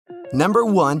Number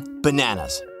 1.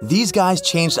 Bananas. These guys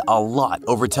changed a lot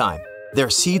over time. Their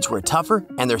seeds were tougher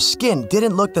and their skin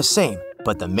didn't look the same,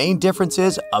 but the main difference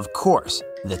is, of course,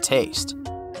 the taste.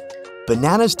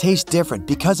 Bananas taste different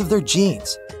because of their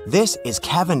genes. This is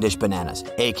Cavendish bananas,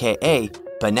 aka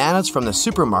bananas from the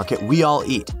supermarket we all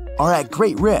eat, are at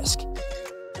great risk.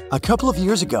 A couple of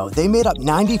years ago, they made up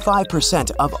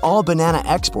 95% of all banana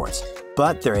exports,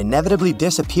 but they're inevitably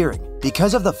disappearing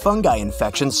because of the fungi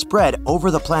infections spread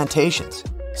over the plantations.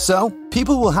 So,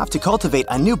 people will have to cultivate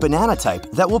a new banana type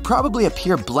that will probably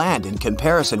appear bland in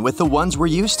comparison with the ones we're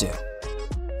used to.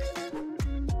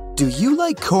 Do you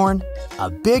like corn? A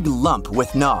big lump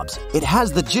with knobs. It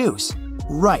has the juice.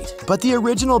 Right, but the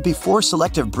original before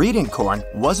selective breeding corn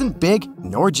wasn't big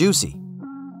nor juicy.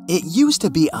 It used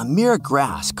to be a mere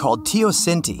grass called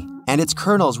teosinte, and its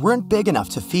kernels weren't big enough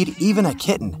to feed even a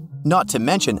kitten, not to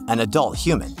mention an adult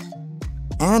human.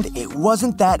 And it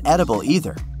wasn't that edible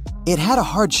either. It had a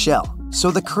hard shell,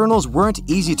 so the kernels weren't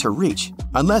easy to reach,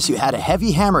 unless you had a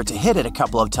heavy hammer to hit it a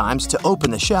couple of times to open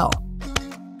the shell.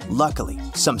 Luckily,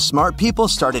 some smart people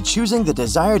started choosing the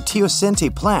desired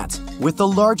teosinte plants with the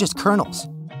largest kernels.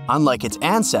 Unlike its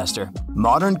ancestor,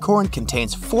 modern corn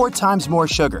contains 4 times more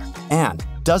sugar and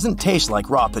doesn't taste like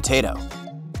raw potato.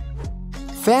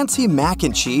 Fancy mac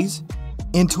and cheese?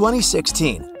 In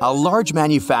 2016, a large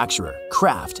manufacturer,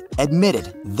 Kraft,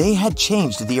 admitted they had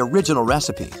changed the original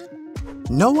recipe.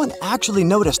 No one actually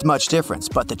noticed much difference,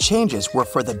 but the changes were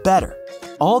for the better.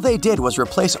 All they did was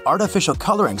replace artificial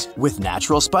colorings with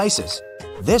natural spices.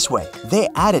 This way, they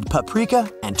added paprika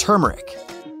and turmeric.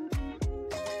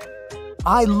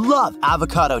 I love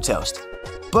avocado toast,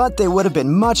 but they would have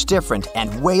been much different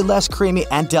and way less creamy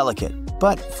and delicate,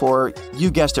 but for,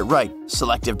 you guessed it right,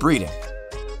 selective breeding.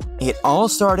 It all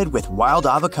started with wild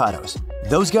avocados.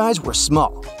 Those guys were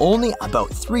small, only about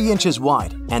 3 inches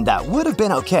wide, and that would have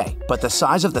been okay, but the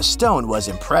size of the stone was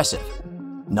impressive.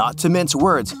 Not to mince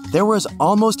words, there was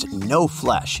almost no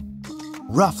flesh.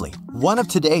 Roughly, one of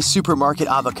today's supermarket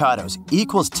avocados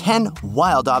equals 10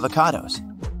 wild avocados.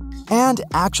 And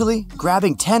actually,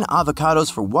 grabbing 10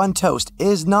 avocados for one toast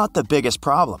is not the biggest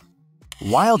problem.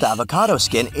 Wild avocado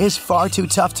skin is far too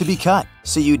tough to be cut,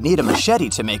 so you'd need a machete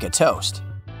to make a toast.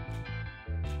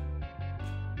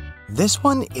 This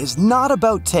one is not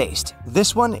about taste,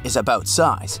 this one is about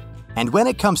size. And when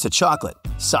it comes to chocolate,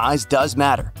 size does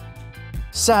matter.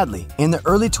 Sadly, in the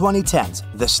early 2010s,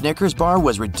 the Snickers bar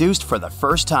was reduced for the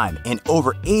first time in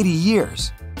over 80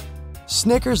 years.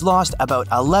 Snickers lost about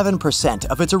 11%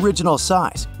 of its original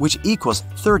size, which equals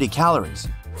 30 calories.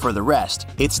 For the rest,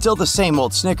 it's still the same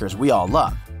old Snickers we all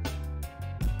love.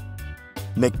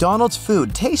 McDonald's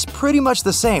food tastes pretty much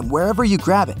the same wherever you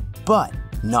grab it, but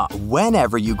not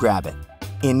whenever you grab it.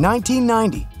 In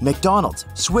 1990, McDonald's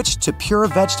switched to pure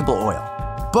vegetable oil.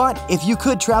 But if you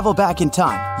could travel back in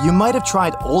time, you might have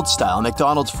tried old-style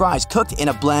McDonald's fries cooked in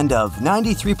a blend of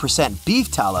 93%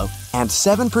 beef tallow and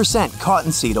 7%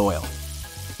 cottonseed oil.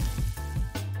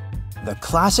 The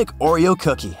classic Oreo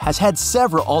cookie has had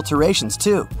several alterations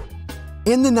too.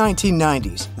 In the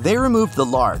 1990s, they removed the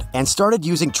lard and started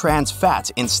using trans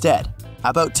fats instead.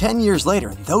 About 10 years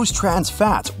later, those trans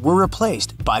fats were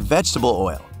replaced by vegetable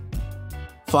oil.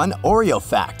 Fun Oreo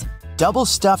fact: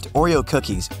 double-stuffed Oreo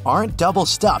cookies aren't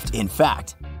double-stuffed in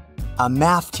fact. A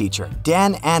math teacher,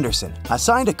 Dan Anderson,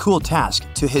 assigned a cool task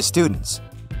to his students.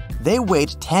 They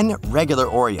weighed 10 regular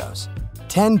Oreos,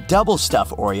 10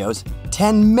 double-stuffed Oreos,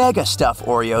 10 mega-stuffed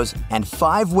Oreos, and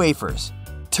 5 wafers.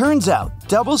 Turns out,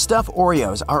 double-stuffed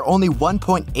Oreos are only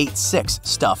 1.86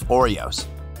 stuffed Oreos.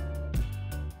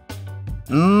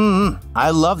 I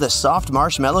love the soft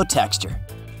marshmallow texture.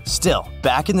 Still,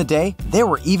 back in the day, they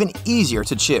were even easier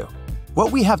to chew.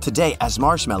 What we have today as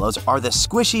marshmallows are the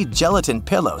squishy gelatin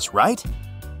pillows, right?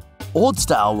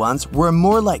 Old-style ones were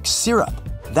more like syrup.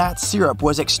 That syrup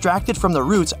was extracted from the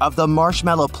roots of the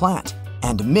marshmallow plant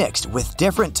and mixed with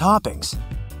different toppings.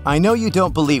 I know you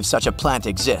don't believe such a plant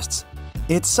exists.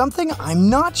 It's something I'm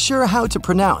not sure how to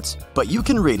pronounce, but you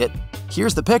can read it.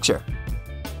 Here's the picture.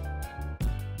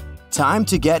 Time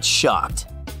to get shocked.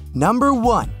 Number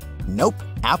 1. Nope,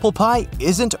 apple pie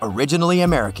isn't originally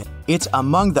American. It's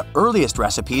among the earliest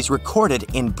recipes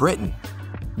recorded in Britain.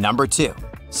 Number 2.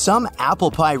 Some apple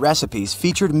pie recipes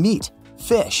featured meat,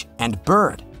 fish, and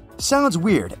bird. Sounds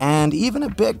weird and even a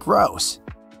bit gross.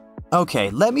 Okay,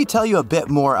 let me tell you a bit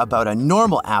more about a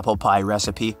normal apple pie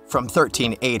recipe from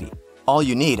 1380. All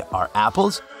you need are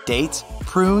apples, dates,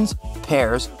 prunes,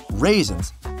 pears,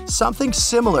 raisins, something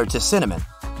similar to cinnamon,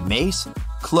 mace,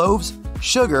 cloves,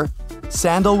 sugar,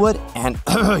 sandalwood, and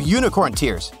unicorn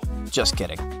tears. Just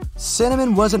kidding.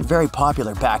 Cinnamon wasn't very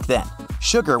popular back then.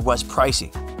 Sugar was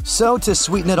pricey. So to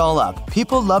sweeten it all up,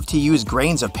 people love to use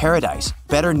grains of paradise,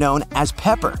 better known as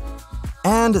pepper.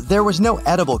 And there was no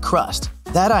edible crust.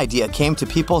 That idea came to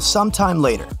people sometime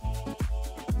later.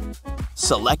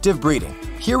 Selective breeding.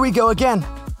 Here we go again.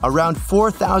 Around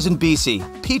 4000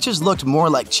 BC, peaches looked more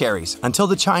like cherries until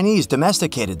the Chinese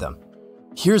domesticated them.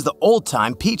 Here's the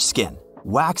old-time peach skin.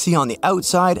 Waxy on the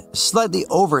outside, slightly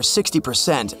over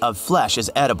 60% of flesh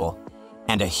is edible,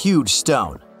 and a huge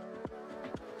stone.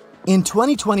 In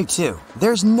 2022,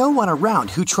 there's no one around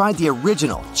who tried the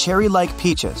original cherry-like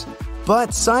peaches,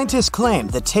 but scientists claim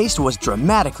the taste was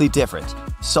dramatically different,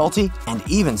 salty and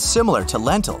even similar to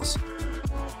lentils.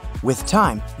 With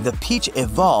time, the peach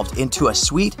evolved into a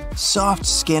sweet,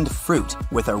 soft-skinned fruit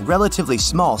with a relatively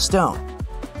small stone.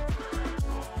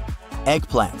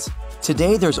 Eggplants.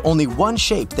 Today, there's only one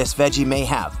shape this veggie may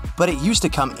have, but it used to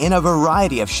come in a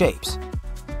variety of shapes.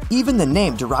 Even the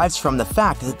name derives from the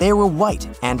fact that they were white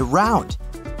and round.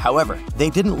 However,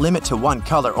 they didn't limit to one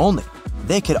color only.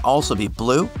 They could also be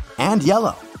blue and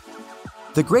yellow.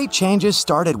 The great changes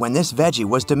started when this veggie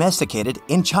was domesticated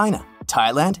in China,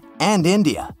 Thailand, and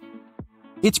India.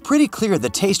 It's pretty clear the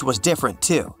taste was different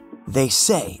too. They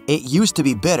say it used to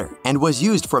be bitter and was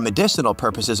used for medicinal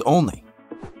purposes only.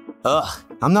 Ugh,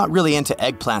 I'm not really into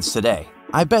eggplants today.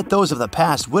 I bet those of the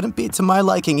past wouldn't be to my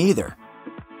liking either.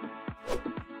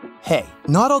 Hey,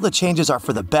 not all the changes are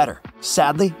for the better.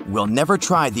 Sadly, we'll never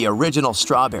try the original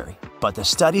strawberry, but the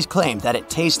studies claim that it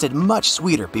tasted much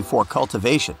sweeter before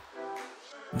cultivation.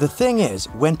 The thing is,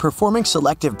 when performing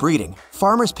selective breeding,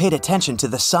 farmers paid attention to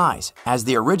the size, as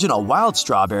the original wild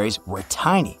strawberries were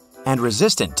tiny and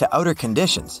resistant to outer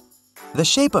conditions. The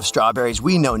shape of strawberries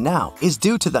we know now is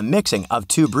due to the mixing of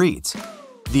two breeds,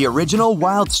 the original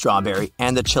wild strawberry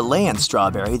and the Chilean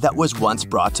strawberry that was once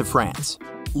brought to France.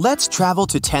 Let's travel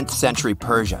to 10th century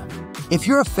Persia. If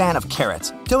you're a fan of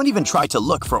carrots, don't even try to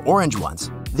look for orange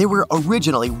ones. They were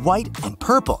originally white and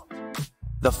purple.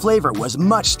 The flavor was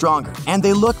much stronger and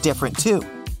they looked different too.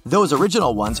 Those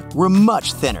original ones were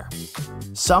much thinner.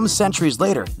 Some centuries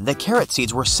later, the carrot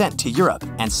seeds were sent to Europe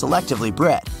and selectively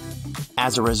bred.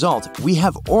 As a result, we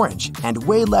have orange and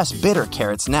way less bitter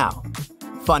carrots now.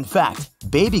 Fun fact,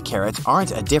 baby carrots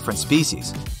aren't a different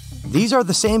species. These are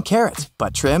the same carrots,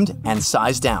 but trimmed and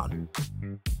sized down.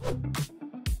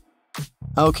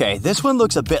 Okay, this one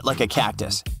looks a bit like a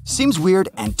cactus. Seems weird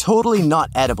and totally not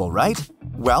edible, right?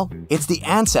 Well, it's the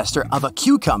ancestor of a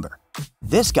cucumber.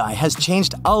 This guy has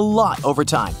changed a lot over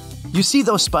time. You see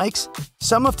those spikes?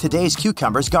 Some of today's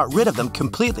cucumbers got rid of them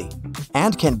completely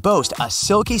and can boast a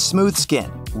silky smooth skin,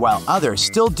 while others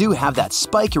still do have that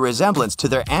spiky resemblance to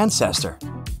their ancestor.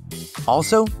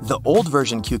 Also, the old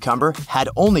version cucumber had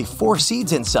only 4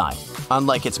 seeds inside,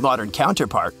 unlike its modern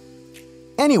counterpart.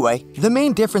 Anyway, the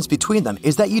main difference between them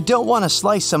is that you don't want to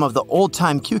slice some of the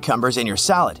old-time cucumbers in your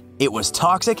salad. It was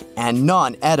toxic and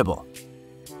non-edible.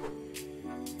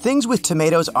 Things with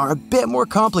tomatoes are a bit more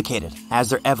complicated,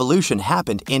 as their evolution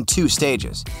happened in 2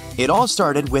 stages. It all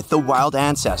started with the wild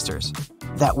ancestors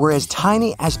that were as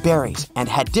tiny as berries and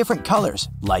had different colors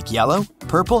like yellow,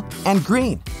 purple, and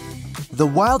green. The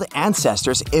wild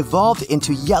ancestors evolved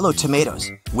into yellow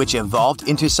tomatoes, which evolved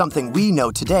into something we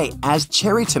know today as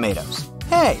cherry tomatoes.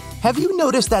 Hey, have you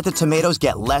noticed that the tomatoes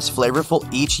get less flavorful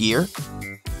each year?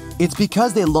 It's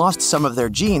because they lost some of their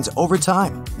genes over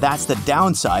time. That's the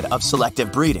downside of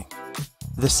selective breeding.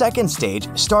 The second stage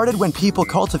started when people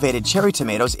cultivated cherry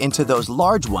tomatoes into those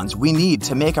large ones we need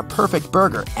to make a perfect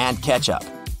burger and ketchup.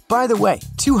 By the way,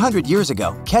 200 years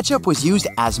ago, ketchup was used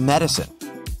as medicine.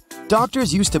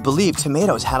 Doctors used to believe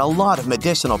tomatoes had a lot of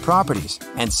medicinal properties,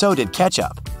 and so did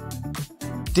ketchup.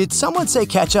 Did someone say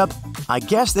ketchup? I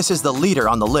guess this is the leader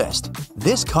on the list.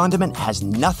 This condiment has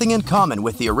nothing in common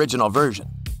with the original version.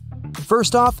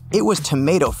 First off, it was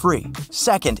tomato-free.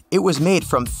 Second, it was made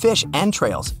from fish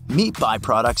entrails, meat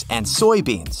byproducts, and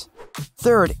soybeans.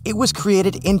 Third, it was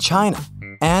created in China,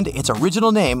 and its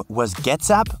original name was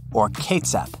Getsap or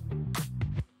Ketchup.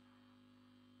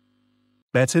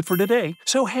 That's it for today.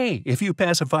 So hey, if you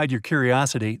pacified your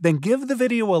curiosity, then give the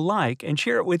video a like and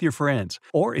share it with your friends.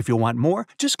 Or if you want more,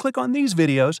 just click on these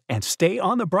videos and stay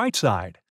on the bright side.